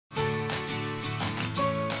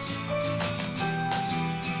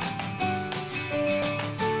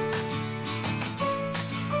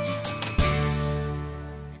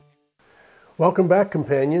Welcome back,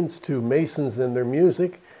 companions, to Masons and Their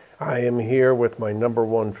Music. I am here with my number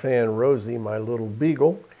one fan, Rosie, my little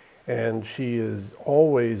beagle, and she is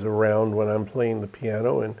always around when I'm playing the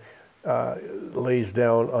piano and lays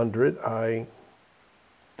down under it. I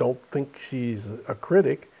don't think she's a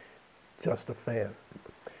critic, just a fan.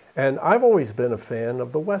 And I've always been a fan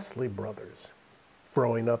of the Wesley brothers.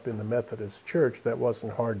 Growing up in the Methodist Church, that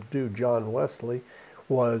wasn't hard to do. John Wesley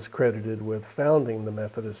was credited with founding the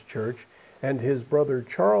Methodist Church, and his brother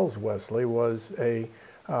Charles Wesley was a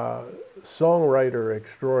songwriter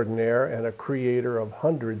extraordinaire and a creator of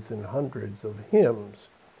hundreds and hundreds of hymns.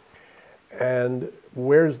 And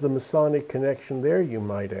where's the Masonic connection there, you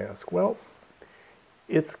might ask? Well,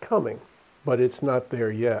 it's coming, but it's not there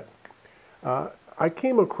yet. I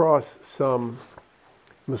came across some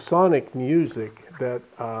Masonic music that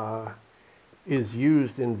is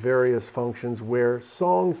used in various functions where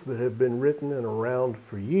songs that have been written and around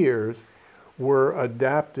for years were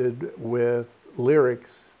adapted with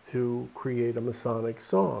lyrics to create a Masonic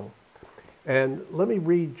song. And let me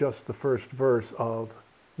read just the first verse of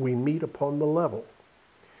We Meet Upon the Level.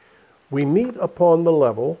 We meet upon the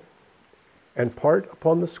level and part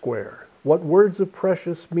upon the square. What words of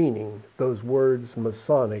precious meaning those words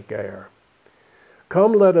Masonic air.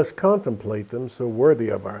 Come, let us contemplate them, so worthy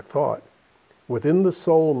of our thought. Within the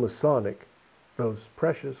soul Masonic, those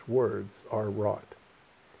precious words are wrought.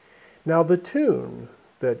 Now, the tune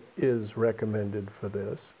that is recommended for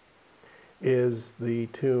this is the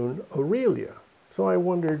tune Aurelia. So I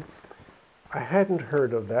wondered, I hadn't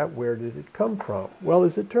heard of that. Where did it come from? Well,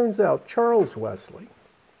 as it turns out, Charles Wesley,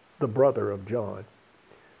 the brother of John,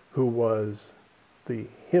 who was the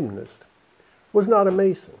hymnist, was not a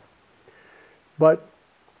Mason. But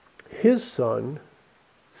his son,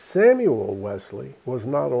 Samuel Wesley, was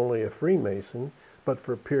not only a Freemason, but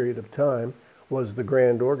for a period of time was the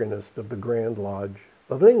grand organist of the Grand Lodge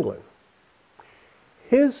of England.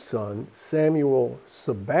 His son, Samuel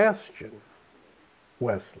Sebastian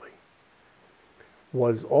Wesley,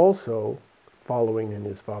 was also following in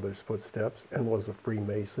his father's footsteps and was a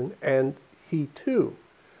Freemason, and he too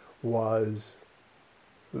was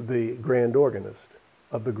the grand organist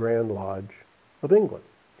of the Grand Lodge of England.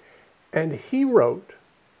 And he wrote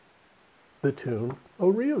the tune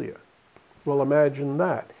Aurelia. Well, imagine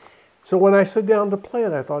that. So when I sat down to play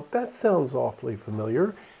it, I thought, that sounds awfully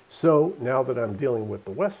familiar. So now that I'm dealing with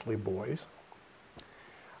the Wesley boys,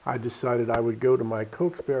 I decided I would go to my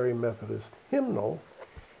Cokesbury Methodist hymnal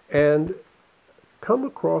and come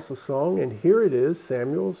across a song, and here it is.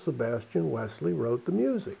 Samuel Sebastian Wesley wrote the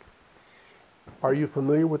music. Are you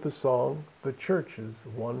familiar with the song, The Church's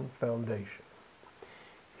One Foundation?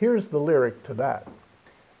 Here's the lyric to that.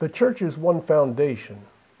 The Church's one foundation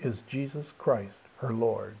is Jesus Christ, her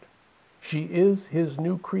Lord. She is his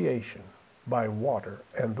new creation by water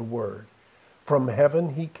and the word. From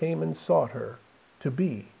heaven he came and sought her to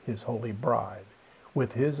be his holy bride.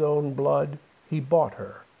 With his own blood he bought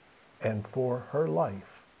her, and for her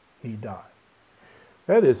life he died.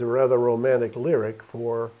 That is a rather romantic lyric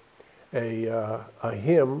for a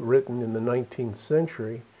hymn written in the 19th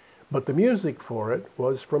century, but the music for it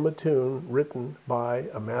was from a tune written by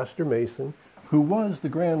a Master Mason who was the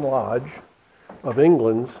Grand Lodge of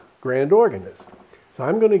England's grand organist. So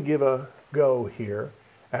I'm going to give a go here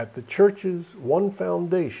at the Church's One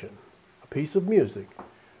Foundation, a piece of music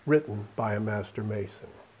written by a Master Mason.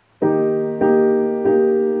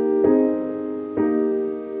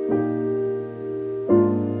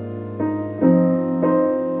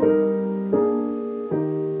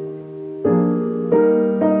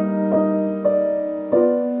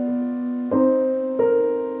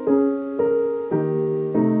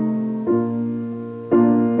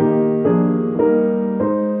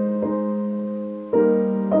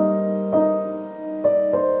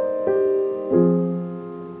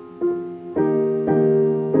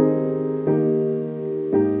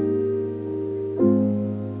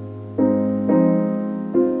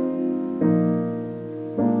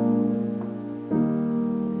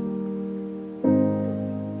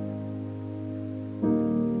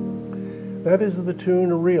 That is the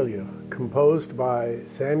tune Aurelia, composed by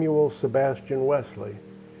Samuel Sebastian Wesley,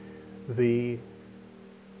 the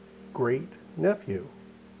great nephew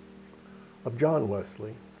of John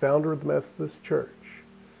Wesley, founder of the Methodist Church.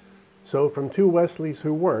 So from two Wesleys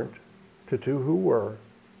who weren't, to two who were,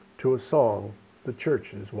 to a song, The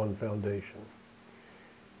Church's One Foundation.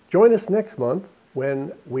 Join us next month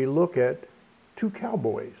when we look at two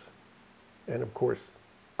cowboys. And of course,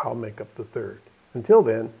 I'll make up the third. Until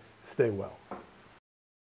then, stay well.